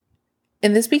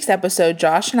In this week's episode,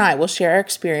 Josh and I will share our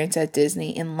experience at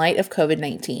Disney in light of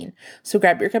COVID-19. So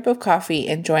grab your cup of coffee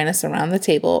and join us around the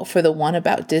table for the one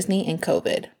about Disney and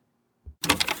COVID.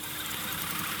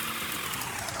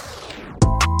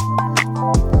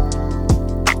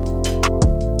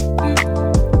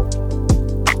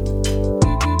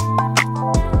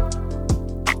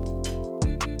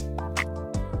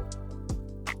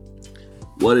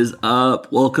 What is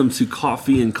up? Welcome to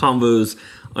Coffee and Convos.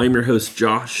 I'm your host,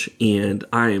 Josh, and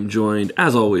I am joined,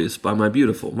 as always, by my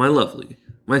beautiful, my lovely,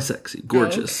 my sexy,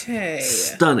 gorgeous,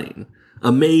 stunning,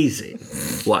 amazing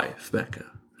wife, Becca.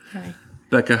 Hi.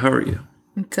 Becca, how are you?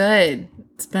 Good.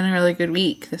 It's been a really good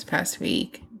week this past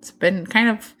week. It's been kind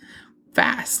of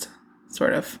fast,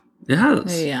 sort of. It has,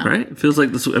 right? It feels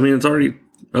like this, it's already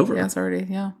over. Yeah, it's already,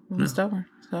 almost over.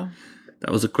 So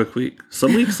that was a quick week.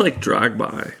 Some weeks, drag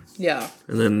by. Yeah.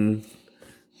 And then,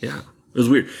 it was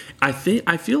weird. I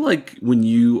feel like when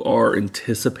you are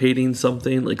anticipating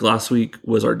something, like last week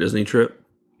was our Disney trip.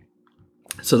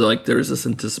 So there's this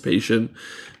anticipation,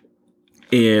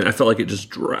 and I felt like it just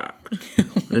dragged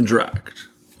and dragged.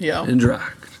 Yeah. And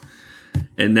dragged.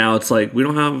 And now it's like, we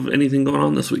don't have anything going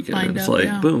on this weekend. And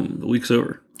it's boom, the week's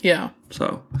over. Yeah.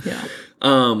 So, yeah.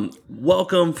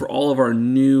 Welcome for all of our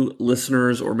new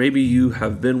listeners, or maybe you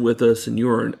have been with us and you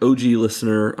are an OG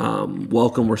listener.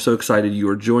 Welcome. We're so excited you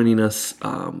are joining us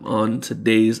on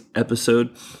today's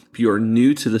episode. If you are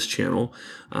new to this channel,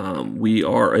 we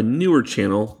are a newer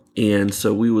channel, and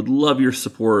so we would love your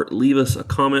support. Leave us a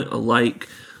comment, a like,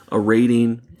 a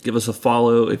rating, give us a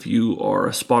follow if you are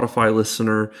a Spotify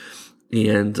listener.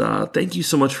 And thank you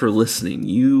so much for listening.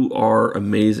 You are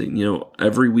amazing.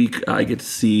 Every week I get to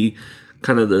see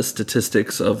kind of the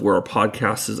statistics of where our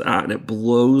podcast is at, and it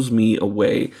blows me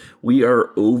away. We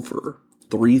are over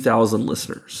 3,000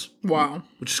 listeners. Wow.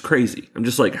 Which is crazy. I'm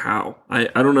just like, how? I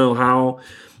don't know how.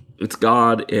 It's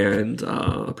God, and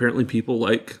apparently people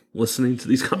like listening to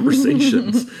these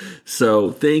conversations.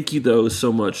 So thank you, though,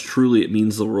 so much. Truly, it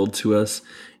means the world to us.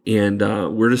 And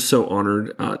we're just so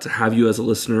honored to have you as a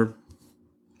listener.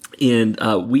 And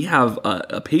we have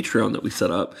a Patreon that we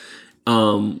set up,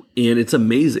 and it's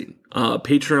amazing.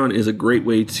 Patreon is a great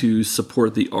way to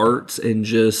support the arts and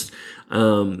just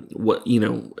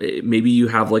maybe you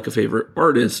have a favorite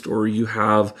artist or you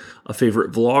have a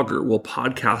favorite vlogger. Well,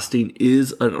 podcasting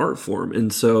is an art form.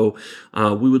 And so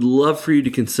we would love for you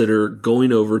to consider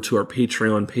going over to our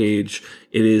Patreon page.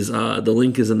 It is the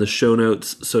link is in the show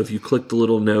notes. So if you click the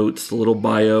little notes, the little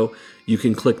bio, you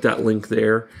can click that link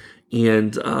there.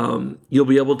 And you'll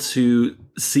be able to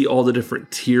see all the different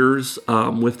tiers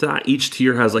with that. Each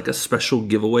tier has a special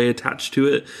giveaway attached to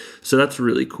it. So that's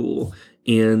really cool.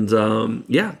 And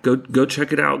go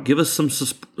check it out. Give us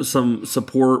some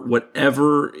support,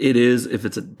 whatever it is. If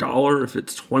it's $1, if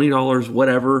it's $20,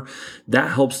 whatever,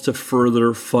 that helps to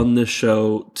further fund this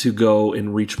show to go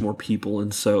and reach more people.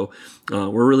 And so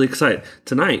we're really excited.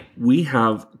 Tonight, we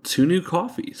have 2 new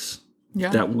coffees.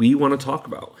 That we want to talk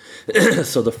about.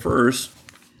 So the first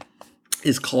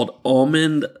is called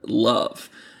Almond Love,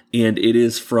 and it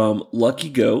is from Lucky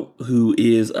Goat, who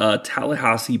is a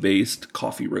Tallahassee-based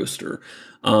coffee roaster.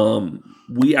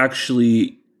 We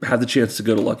actually had the chance to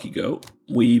go to Lucky Goat.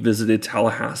 We visited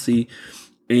Tallahassee,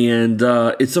 and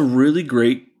it's a really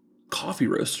great coffee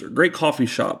roaster, great coffee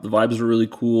shop. The vibes are really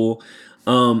cool.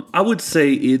 I would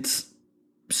say it's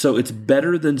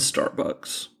better than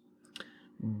Starbucks,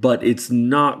 but it's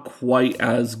not quite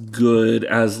as good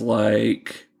as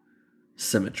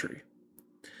Symmetry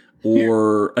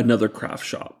or another craft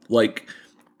shop.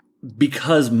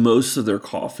 Because most of their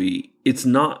coffee, it's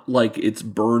not it's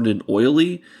burned and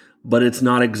oily, but it's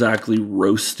not exactly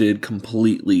roasted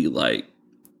completely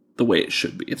the way it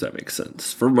should be, if that makes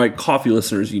sense. For my coffee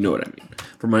listeners, you know what I mean.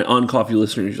 For my on-coffee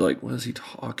listeners, you're like, what is he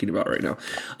talking about right now?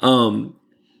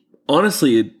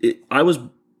 Honestly, I was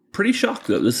pretty shocked,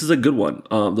 though. This is a good one.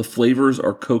 The flavors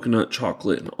are coconut,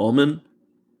 chocolate, and almond.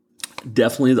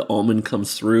 Definitely the almond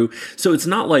comes through. So it's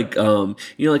not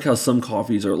how some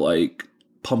coffees are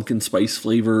pumpkin spice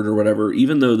flavored or whatever.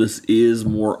 Even though this is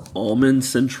more almond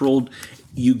central,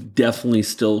 you definitely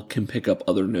still can pick up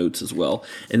other notes as well.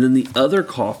 And then the other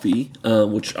coffee,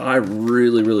 which I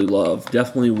really, really love,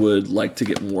 definitely would like to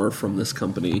get more from this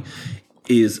company,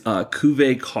 is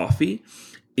Cuvée Coffee.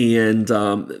 And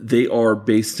they are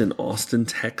based in Austin,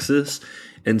 Texas.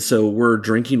 And so we're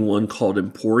drinking one called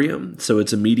Emporium. So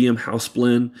it's a medium house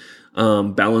blend,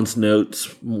 balanced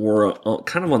notes, more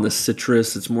kind of on the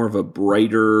citrus. It's more of a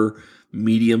brighter,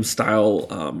 medium style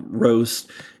roast.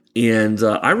 And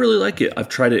I really like it. I've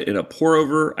tried it in a pour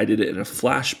over. I did it in a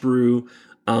flash brew.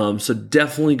 So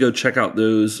definitely go check out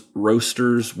those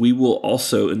roasters. We will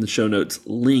also in the show notes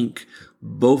link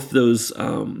both those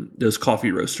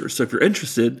coffee roasters. So if you're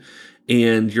interested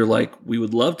and you're like, we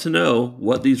would love to know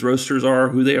what these roasters are,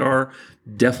 who they are,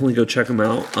 definitely go check them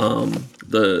out.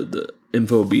 The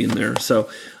info will be in there. So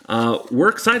we're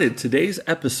excited. Today's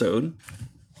episode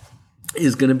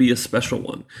is going to be a special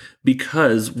one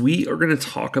because we are going to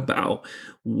talk about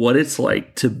what it's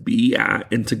like to be at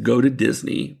and to go to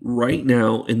Disney right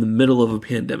now in the middle of a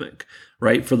pandemic,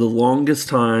 right? For the longest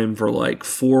time, for like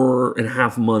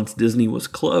 4.5 months, Disney was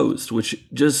closed,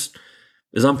 which just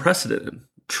is unprecedented,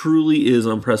 truly is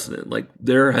unprecedented. Like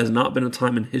there has not been a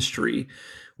time in history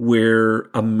where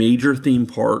a major theme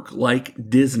park like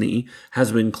Disney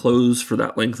has been closed for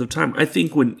that length of time. I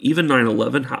think when even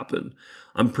 9/11 happened,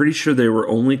 I'm pretty sure they were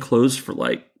only closed for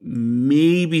like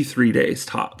maybe 3 days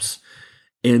tops.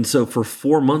 And so for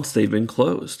 4 months, they've been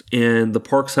closed. And the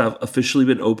parks have officially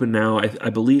been open now, I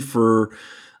believe, for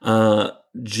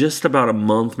just about a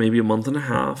month, maybe a month and a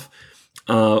half,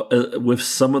 with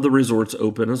some of the resorts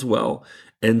open as well.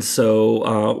 And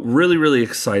so really, really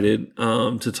excited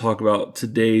to talk about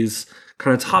today's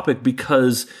kind of topic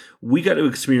because we got to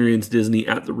experience Disney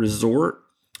at the resort,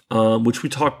 which we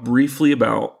talked briefly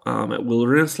about at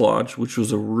Wilderness Lodge, which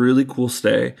was a really cool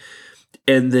stay.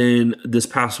 And then this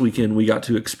past weekend, we got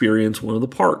to experience one of the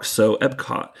parks, so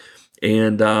Epcot.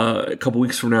 And a couple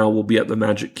weeks from now, we'll be at the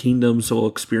Magic Kingdom, so we'll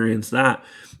experience that.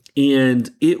 And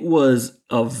it was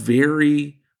a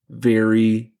very,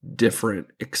 very different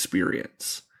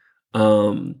experience.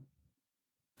 I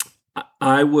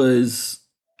was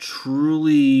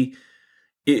truly...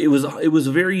 It was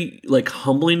a very like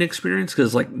humbling experience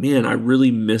because like, man, I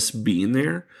really miss being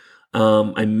there.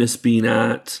 I miss being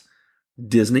at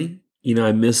Disney. You know,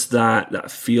 I miss that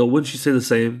feel. Wouldn't you say the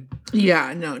same?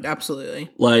 Yeah, no,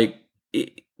 absolutely. Like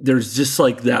there's just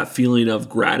like that feeling of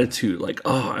gratitude. Like,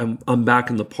 oh, I'm back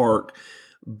in the park.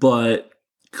 But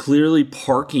clearly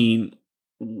parking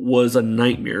was a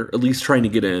nightmare, at least trying to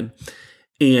get in.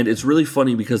 And it's really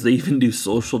funny because they even do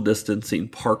social distancing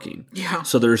parking. Yeah.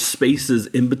 So there's spaces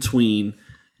in between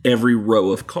every row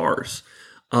of cars,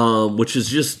 which is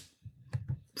just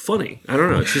funny. I don't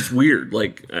know. It's just weird.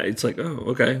 Like, it's like, oh,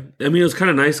 okay. I mean, it was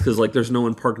kind of nice because, like, there's no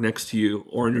one parked next to you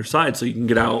or on your side, so you can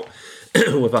get out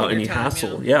without any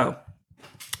hassle. Yeah.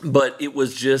 But it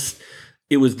was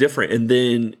different. And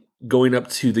then going up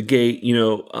to the gate, you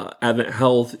know, Advent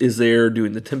Health is there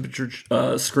doing the temperature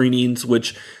screenings,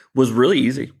 which was really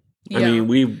easy. Yeah. I mean,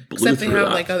 we blew Except through they have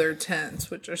that. like other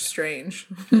tents, which are strange.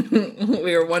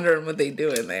 We were wondering what they do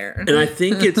in there. And I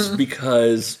think it's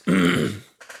because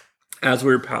as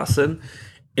we were passing,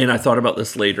 and I thought about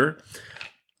this later,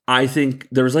 I think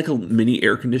there was like a mini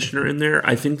air conditioner in there.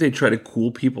 I think they try to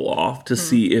cool people off to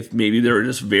see if maybe they were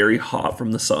just very hot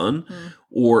from the sun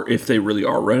or if they really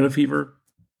are running a fever.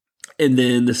 And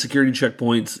then the security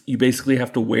checkpoints, you basically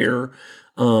have to wear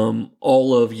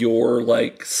all of your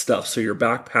like stuff. So your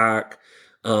backpack,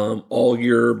 all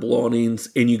your belongings,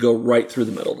 and you go right through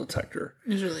the metal detector.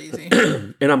 It's really easy.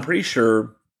 And I'm pretty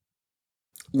sure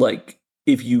like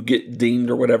if you get dinged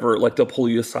or whatever, like they'll pull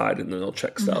you aside and then they'll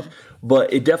check stuff.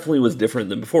 But it definitely was different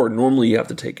than before. Normally you have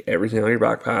to take everything out of your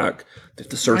backpack. They have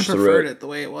to search through it. I preferred it the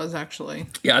way it was actually.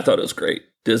 Yeah, I thought it was great.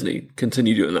 Disney,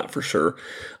 continue doing that for sure.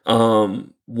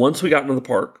 Once we got into the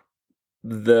park,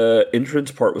 the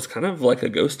entrance part was kind of like a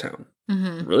ghost town.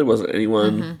 There really wasn't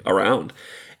anyone around.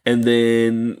 And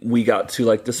then we got to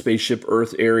like the Spaceship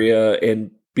Earth area,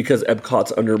 and because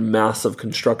Epcot's under massive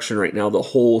construction right now, the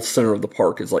whole center of the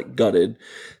park is like gutted.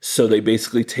 So they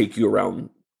basically take you around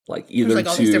like either There's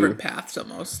like all these different paths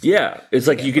almost. Yeah. It's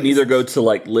like you can either go to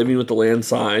like Living with the Land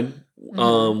side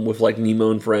with like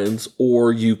Nemo and Friends,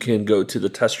 or you can go to the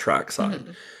test track side.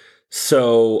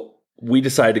 So we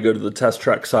decided to go to the test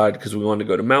track side because we wanted to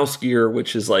go to Mouse Gear,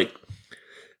 which is like,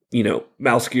 you know,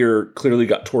 Mouse Gear clearly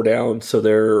got tore down. So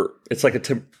it's like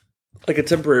a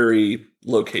temporary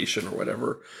location or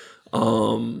whatever.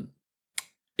 And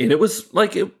it was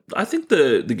like, I think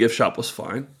the gift shop was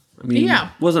fine. I mean, it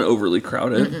wasn't overly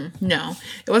crowded. No,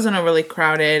 it wasn't overly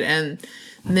crowded. And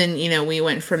then, you know, we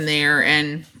went from there,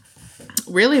 and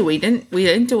really we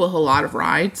didn't do a whole lot of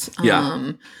rides.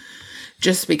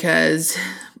 Just because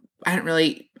I don't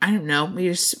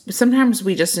know. Sometimes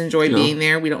we just enjoy being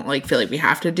there. We don't like feel like we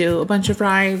have to do a bunch of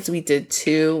rides. We did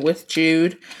 2 with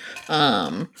Jude.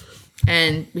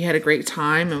 And we had a great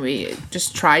time, and we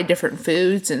just tried different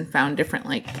foods and found different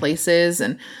like places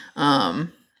and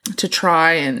to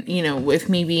try. And, you know, with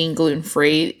me being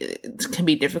gluten-free, it can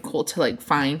be difficult to like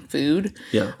find food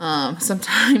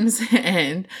sometimes.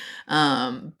 And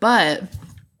but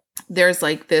there's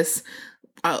like this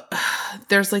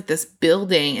there's like this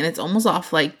building and it's almost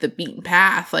off like the beaten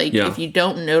path. Like if you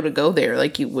don't know to go there,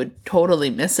 like you would totally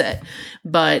miss it.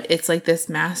 But it's like this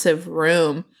massive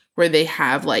room where they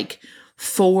have like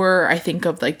 4, I think,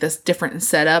 of like this different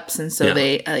setups. And so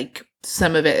they like,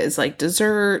 some of it is like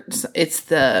dessert. It's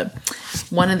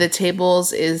one of the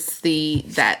tables is the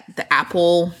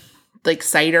apple like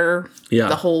cider,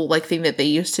 the whole like thing that they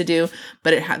used to do.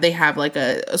 But they have like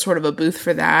a sort of a booth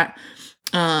for that.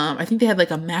 I think they had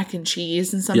like a mac and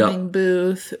cheese and something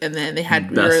booth, and then they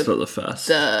had best of the fest.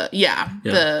 The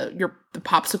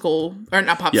popsicle, or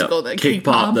not popsicle, the cake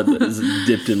pop that is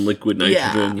dipped in liquid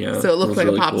nitrogen. Yeah, so it looked like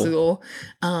really a popsicle.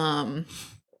 Cool.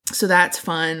 So that's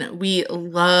fun. We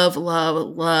love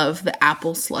the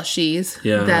apple slushies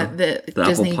that the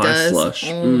Disney apple pie does. Slush.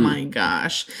 Oh my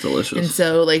gosh. Delicious. And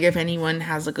so like if anyone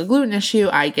has like a gluten issue,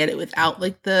 I get it without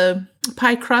like the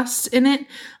pie crust in it.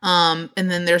 And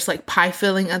then there's like pie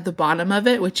filling at the bottom of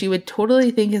it, which you would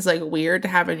totally think is like weird to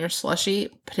have in your slushie,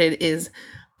 but it is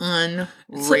unreal.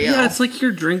 It's like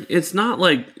your drink. It's not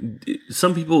like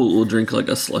some people will drink like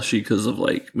a slushie because of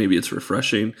like maybe it's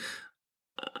refreshing.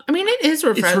 I mean, it is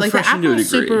refreshing. Like the apple is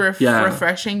super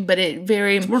refreshing, but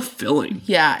it's more filling.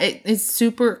 Yeah, it's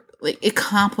super. Like it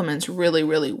complements really,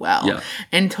 really well,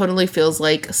 and totally feels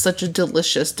like such a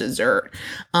delicious dessert.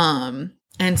 And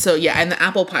so and the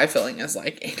apple pie filling is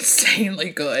like insanely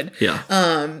good. Yeah.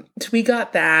 So we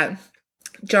got that.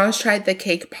 Josh tried the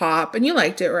cake pop, and you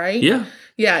liked it, right? Yeah.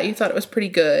 Yeah, you thought it was pretty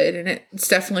good, and it's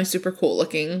definitely super cool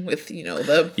looking with,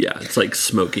 the... Yeah, it's like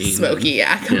smoky,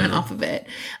 coming off of it.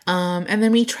 And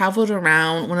then we traveled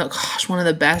around. One of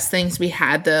the best things we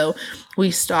had, though,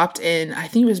 we stopped in, I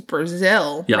think it was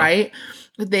Brazil, right?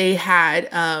 They had...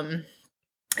 I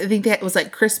think that was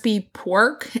like crispy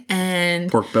pork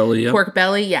and... Pork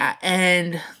belly,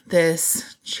 and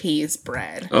this cheese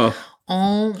bread.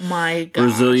 Oh my gosh.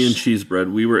 Brazilian cheese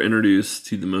bread. We were introduced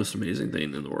to the most amazing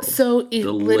thing in the world. So it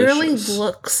literally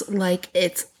looks like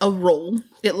it's a roll.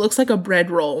 It looks like a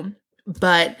bread roll,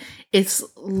 but it's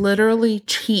literally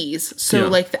cheese. So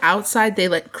like the outside they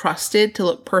like crusted to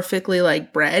look perfectly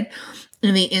like bread,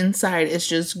 and the inside is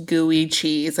just gooey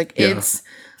cheese. Like it's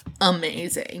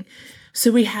amazing.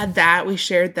 So we had that, we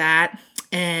shared that,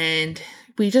 and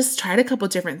we just tried a couple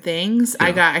different things.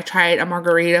 I tried a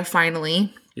margarita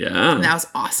finally. Yeah. And that was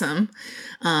awesome.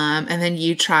 And then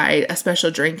you tried a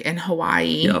special drink in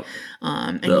Hawaii. Yep.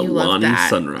 And the you loved Lani that.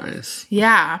 Sunrise.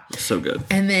 Yeah. So good.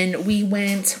 And then we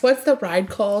went, what's the ride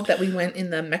called that we went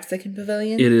in the Mexican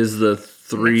pavilion? It is the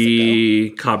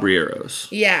 3 Caballeros.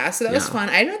 Yeah, so that was fun.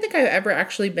 I don't think I've ever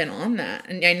actually been on that.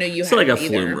 And I know you haven't like a either.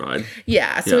 flume ride.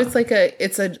 Yeah, so it's like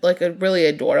a really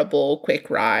adorable quick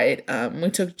ride.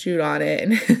 We took Jude on it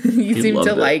and he seemed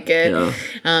to like it.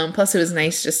 Yeah. Plus it was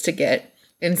nice just to get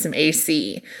in some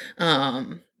AC.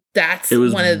 It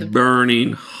was one of the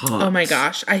burning hot. Oh my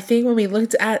gosh. I think when we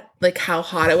looked at like how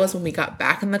hot it was when we got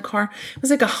back in the car, it was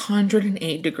like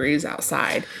 108 degrees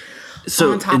outside.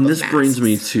 So, and this brings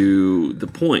me to the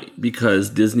point, because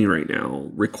Disney right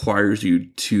now requires you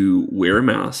to wear a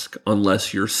mask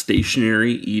unless you're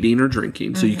stationary eating or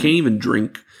drinking. So you can't even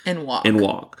drink and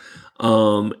walk.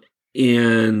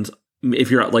 And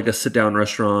if you're at like a sit down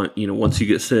restaurant, once you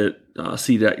get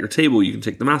seated at your table, you can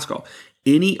take the mask off.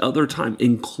 Any other time,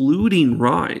 including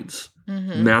rides,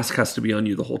 mask has to be on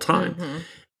you the whole time.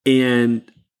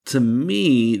 And to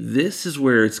me, this is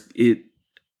where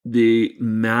the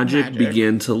magic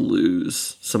began to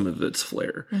lose some of its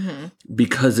flair,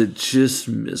 because it's just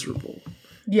miserable.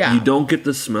 Yeah. You don't get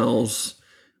the smells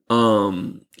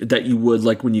that you would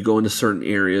like when you go into certain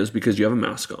areas because you have a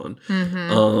mask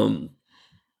on.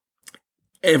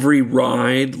 Every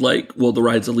ride, the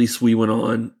rides at least we went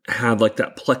on had like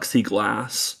that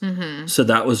plexiglass. So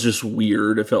that was just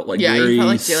weird. It felt like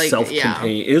very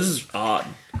self-contained. It was odd.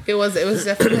 It was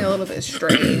definitely a little bit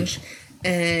strange.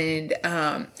 And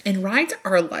rides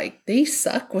are like, they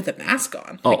suck with a mask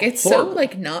on. Like it's horrible. So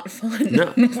like not fun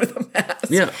with a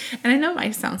mask. Yeah. And I know it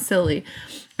might sound silly,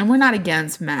 and we're not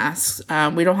against masks.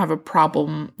 We don't have a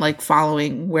problem like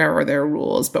following where are their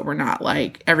rules, but we're not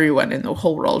like everyone in the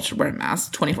whole world should wear a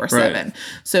mask 24/7.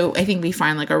 So I think we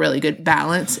find like a really good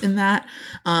balance in that.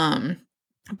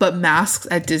 But masks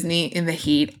at Disney in the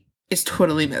heat is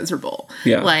totally miserable.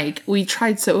 Yeah. Like we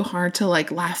tried so hard to like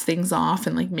laugh things off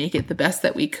and like make it the best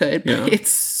that we could, but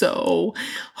it's so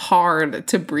hard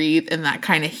to breathe in that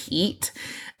kind of heat.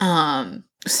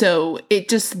 So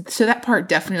that part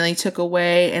definitely took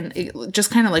away, and it just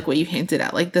kind of like what you hinted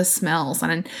at, like the smells.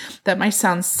 And that might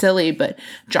sound silly, but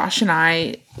Josh and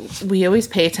I we always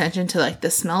pay attention to like the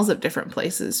smells of different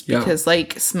places because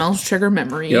like smells trigger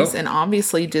memories, and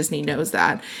obviously Disney knows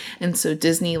that. And so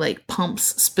Disney like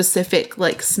pumps specific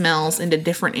like smells into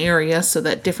different areas so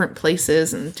that different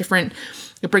places and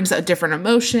it brings out different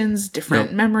emotions,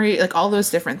 different memory, like all those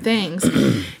different things.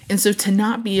 And so to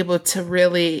not be able to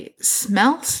really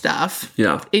smell stuff,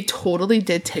 it totally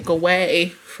did take away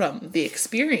from the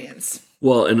experience.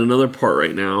 Well, and another part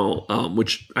right now,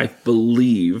 which I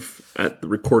believe at the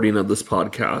recording of this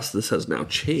podcast, this has now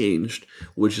changed,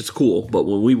 which is cool. But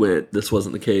when we went, this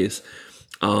wasn't the case.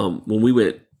 When we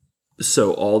went,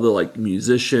 so all the like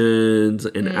musicians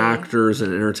and actors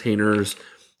and entertainers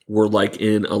were like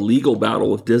in a legal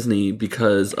battle with Disney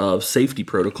because of safety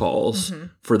protocols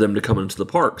for them to come into the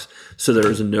parks. So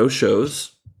there's no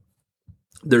shows.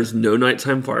 There's no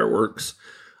nighttime fireworks.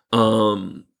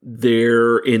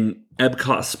 They're in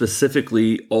Epcot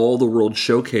specifically, all the World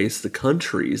Showcase, the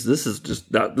countries. This was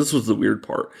the weird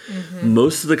part.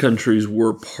 Most of the countries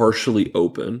were partially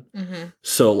open.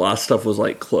 So a lot of stuff was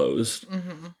like closed.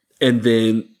 And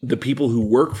then the people who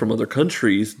work from other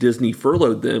countries, Disney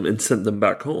furloughed them and sent them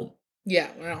back home. Yeah.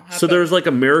 So there's like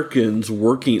Americans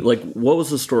working, like what was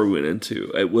the store we went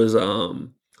into? It was, I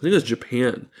think it was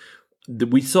Japan.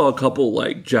 We saw a couple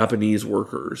like Japanese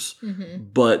workers,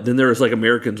 but then there was like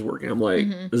Americans working. I'm like,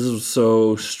 this is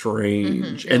so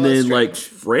strange. And then like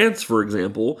France, for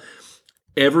example,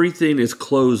 everything is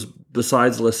closed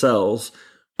besides Lascelles,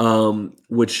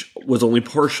 which was only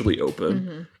partially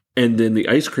open. And then the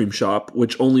ice cream shop,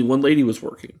 which only one lady was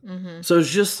working. So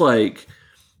it's just like,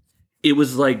 it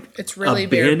was like it's really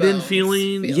abandoned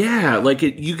feeling. Yeah, like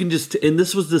you can just, and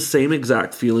this was the same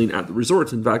exact feeling at the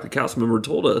resorts. In fact, the cast member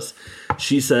told us,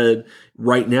 she said,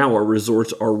 right now our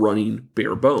resorts are running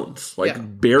bare bones,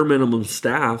 like bare minimum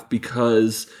staff,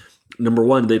 because number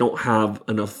one, they don't have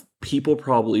enough people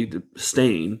probably to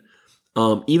staying,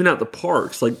 even at the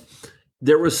parks. Like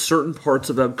there was certain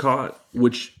parts of Epcot,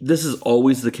 which this is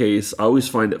always the case. I always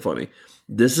find it funny.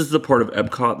 This is the part of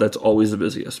Epcot that's always the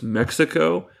busiest.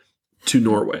 Mexico to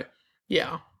Norway.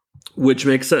 Yeah. Which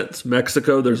makes sense.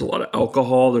 Mexico, there's a lot of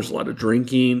alcohol, there's a lot of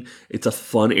drinking. It's a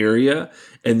fun area.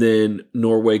 And then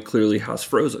Norway clearly has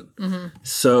Frozen.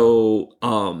 So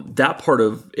that part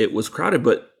of it was crowded.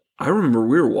 But I remember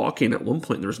we were walking at one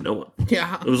point and there was no one.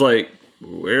 Yeah. It was like,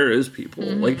 where is people?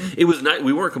 Like, it was nice.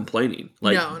 We weren't complaining.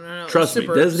 Like, no. Trust me,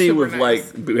 Disney with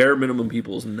nice. Like bare minimum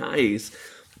people is nice.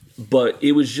 But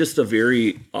it was just a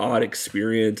very odd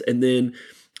experience. And then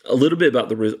a little bit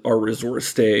about our resort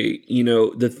stay, you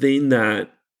know, the thing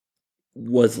that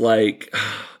was like,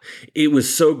 it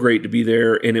was so great to be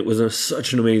there and it was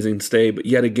such an amazing stay. But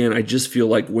yet again, I just feel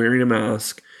like wearing a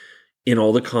mask in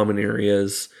all the common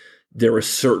areas. There were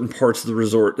certain parts of the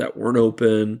resort that weren't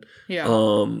open. Yeah.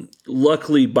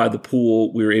 Luckily, by the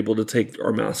pool, we were able to take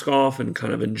our mask off and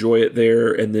kind of enjoy it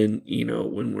there. And then, you know,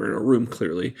 when we're in our room,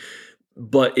 clearly.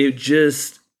 But it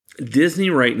just... Disney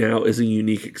right now is a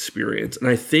unique experience. And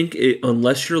I think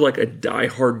unless you're like a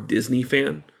diehard Disney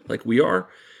fan, like we are,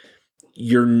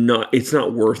 it's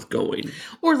not worth going.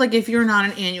 Or like if you're not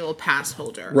an annual pass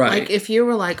holder. Right. Like if you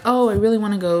were like, oh, I really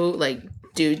want to go like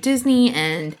do Disney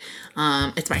and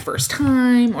it's my first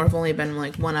time, or I've only been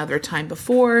like one other time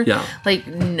before. Yeah. Like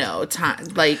no time,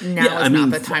 like now is not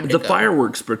the time to go. The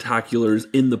fireworks spectaculars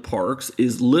in the parks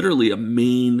is literally a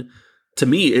main... To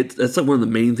me, it's like one of the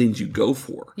main things you go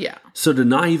for. Yeah. So to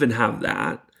not even have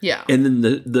that. Yeah. And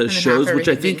then the shows, which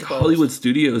I think Hollywood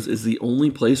Studios is the only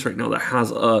place right now that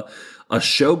has a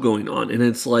show going on. And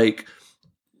it's like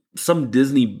some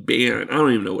Disney band. I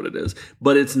don't even know what it is.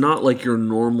 But it's not like your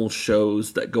normal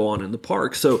shows that go on in the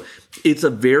park. So it's a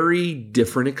very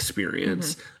different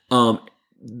experience.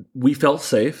 We felt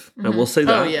safe. I will say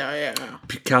that. Oh, yeah.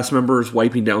 Cast members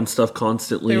wiping down stuff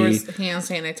constantly. There was hand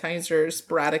sanitizers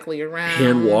sporadically around.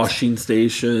 Hand washing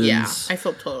stations. Yeah, I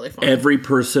felt totally fine. Every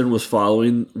person was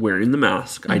wearing the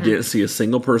mask. I didn't see a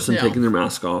single person taking their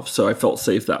mask off, so I felt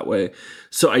safe that way.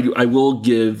 So I will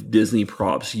give Disney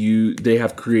props. They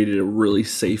have created a really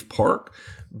safe park,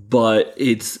 but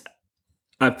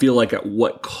I feel like at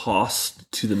what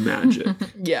cost to the magic?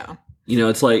 Yeah. You know,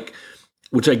 it's like...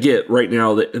 Which I get right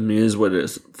now, that is what it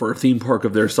is. For a theme park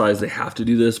of their size, they have to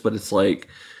do this, but it's like,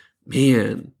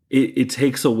 man, it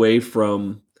takes away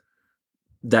from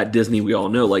that Disney we all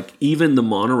know. Like, even the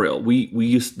monorail,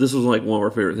 this was like one of our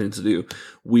favorite things to do.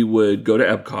 We would go to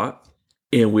Epcot,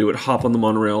 and we would hop on the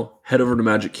monorail, head over to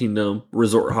Magic Kingdom,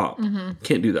 resort hop.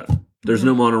 Can't do that. There's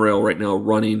no monorail right now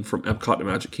running from Epcot to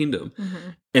Magic Kingdom.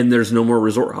 And there's no more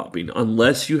resort hopping.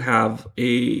 Unless you have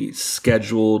a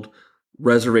scheduled...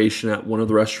 reservation at one of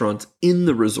the restaurants in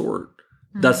the resort,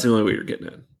 that's the only way you're getting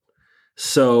in.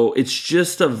 So it's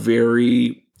just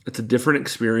it's a different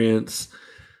experience.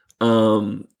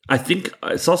 I think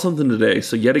I saw something today.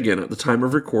 So yet again, at the time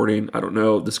of recording, I don't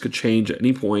know, this could change at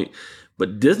any point,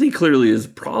 but Disney clearly is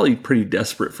probably pretty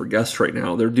desperate for guests right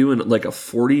now. They're doing like a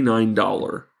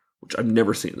 $49, which I've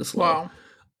never seen this low,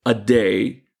 a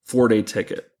day, 4-day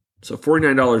ticket. So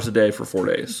 $49 a day for 4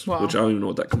 days, which I don't even know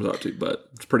what that comes out to, but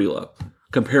it's pretty low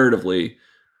comparatively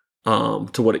to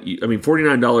what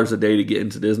 $49 a day to get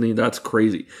into Disney. That's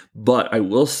crazy. But I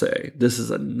will say this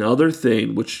is another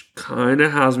thing which kind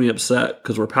of has me upset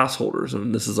because we're pass holders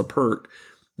and this is a perk.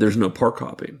 There's no park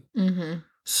hopping. Mm-hmm.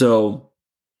 So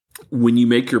when you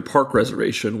make your park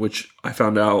reservation, which I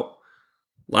found out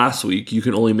last week, you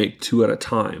can only make 2 at a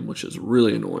time, which is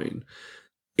really annoying.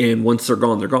 And once they're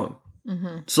gone, they're gone.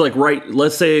 Mm-hmm. So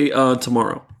let's say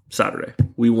tomorrow, Saturday,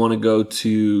 we want to go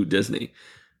to Disney.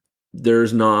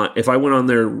 If I went on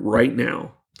there right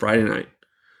now, Friday night,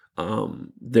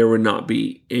 there would not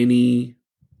be any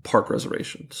park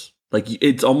reservations. Like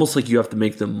it's almost like you have to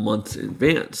make them months in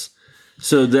advance.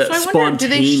 So that spontaneous. Do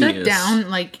they shut down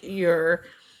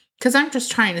because I'm just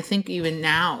trying to think even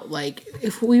now, like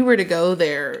if we were to go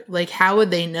there, like how would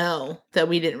they know that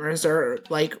we didn't reserve?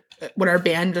 Like would our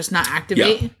band just not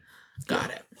activate? Yeah.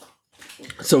 Got it.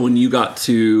 So when you got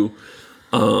to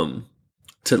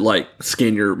like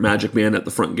scan your Magic Band at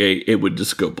the front gate, it would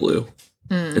just go blue.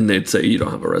 And they'd say you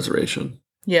don't have a reservation.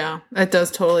 Yeah, that does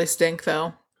totally stink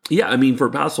though. Yeah, I mean for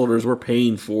pass holders, we're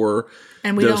paying for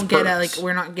and we don't get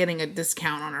we're not getting a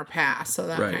discount on our pass, so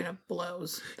that kind of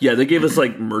blows. Yeah, they gave us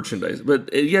like merchandise, but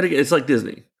it's like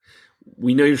Disney.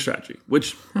 We know your strategy,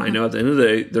 which I know at the end of the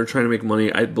day, they're trying to make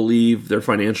money. I believe their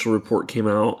financial report came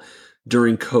out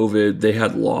during COVID. They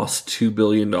had lost $2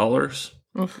 billion.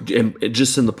 And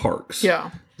just in the parks. Yeah.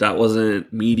 That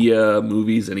wasn't media,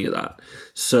 movies, any of that.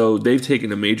 So they've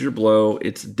taken a major blow.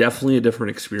 It's definitely a different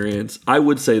experience. I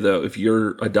would say, though, if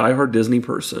you're a diehard Disney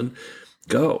person,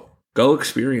 go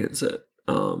experience it.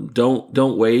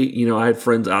 Don't wait. I had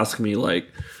friends ask me like,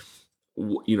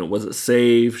 was it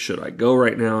safe? Should I go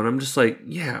right now? And I'm just like,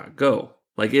 yeah, go.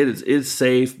 Like it's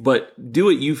safe, but do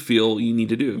what you feel you need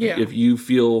to do. Yeah. If you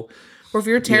feel, or if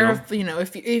you're terrified,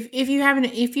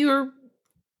 if you're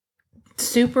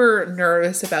super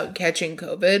nervous about catching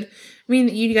COVID, I mean,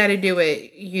 you got to do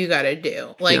what you got to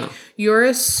do. Like you're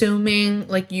assuming,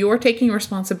 like you're taking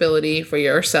responsibility for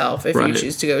yourself if you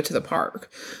choose to go to the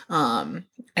park.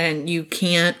 And you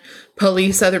can't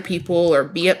police other people or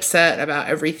be upset about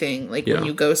everything. Like when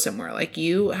you go somewhere, like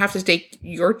you have to take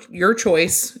your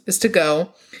choice is to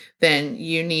go. Then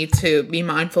you need to be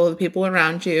mindful of the people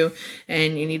around you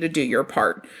and you need to do your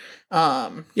part.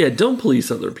 Don't police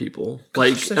other people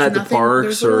like at the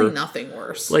parks or nothing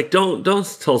worse. Like don't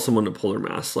tell someone to pull their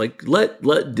mask. Like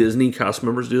let Disney cast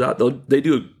members do that. They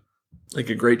do a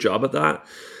great job at that.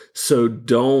 So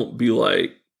don't be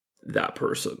like that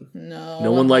person.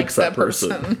 No one likes that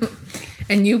person.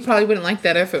 And you probably wouldn't like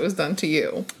that if it was done to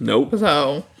you. Nope.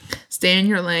 So stay in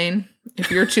your lane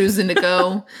if you're choosing to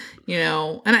go.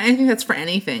 And I think that's for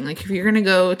anything. Like if you're going to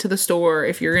go to the store,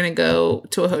 if you're going to go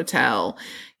to a hotel,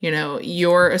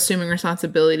 you're assuming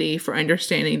responsibility for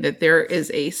understanding that there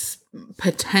is a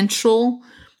potential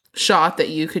shot that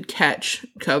you could catch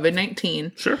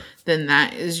COVID-19. Sure. Then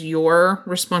that is your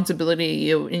responsibility,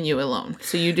 you and you alone.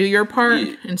 So you do your part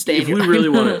and stay in your lane. If we really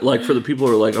want to, like for the people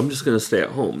who are like, I'm just going to stay at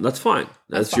home. That's fine.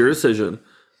 That's your decision.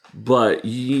 But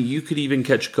you could even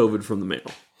catch COVID from the mail.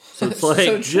 So it's like,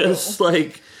 so just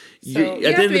like... at the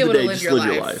end of the day, just live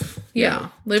your life. Yeah.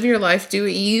 Live your life. Do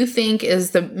what you think is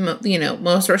the,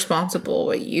 most responsible,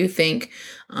 what you think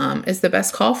is the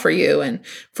best call for you. And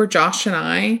for Josh and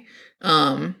I,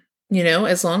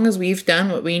 as long as we've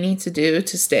done what we need to do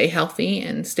to stay healthy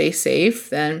and stay safe,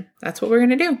 then that's what we're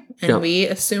going to do. And we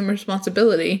assume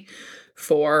responsibility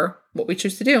for what we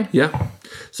choose to do. Yeah.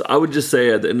 So I would just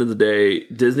say at the end of the day,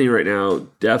 Disney right now,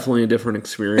 definitely a different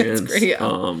experience. It's great, yeah.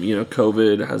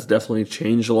 COVID has definitely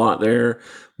changed a lot there,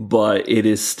 but it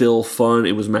is still fun.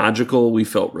 It was magical. We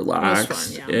felt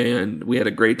relaxed and we had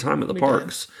a great time at the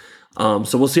parks.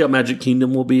 So we'll see how Magic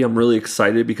Kingdom will be. I'm really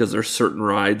excited because there's certain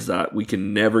rides that we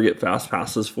can never get fast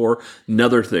passes for.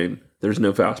 Another thing, there's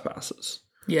no fast passes.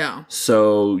 Yeah.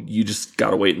 So you just got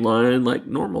to wait in line like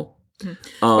normal.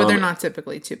 But they're not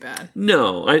typically too bad.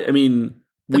 No, I mean...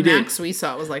 The max we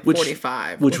saw was like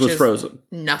 45. Which was Frozen.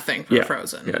 Nothing for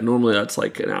Frozen. Yeah, normally that's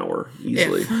like an hour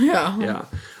easily. Yeah.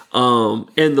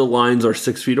 And the lines are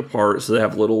 6 feet apart, so they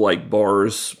have little like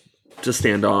bars to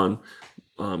stand on.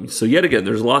 So yet again,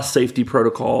 there's a lot of safety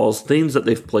protocols, things that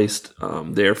they've placed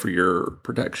there for your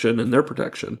protection and their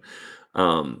protection.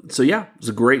 So yeah, it was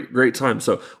a great time.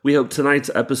 So we hope tonight's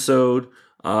episode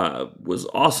was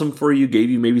awesome for you, gave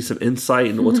you maybe some insight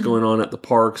into what's going on at the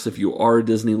parks if you are a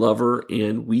Disney lover,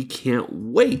 and we can't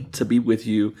wait to be with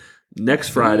you next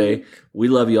Friday. We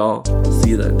love y'all.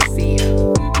 See you then. See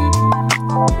ya.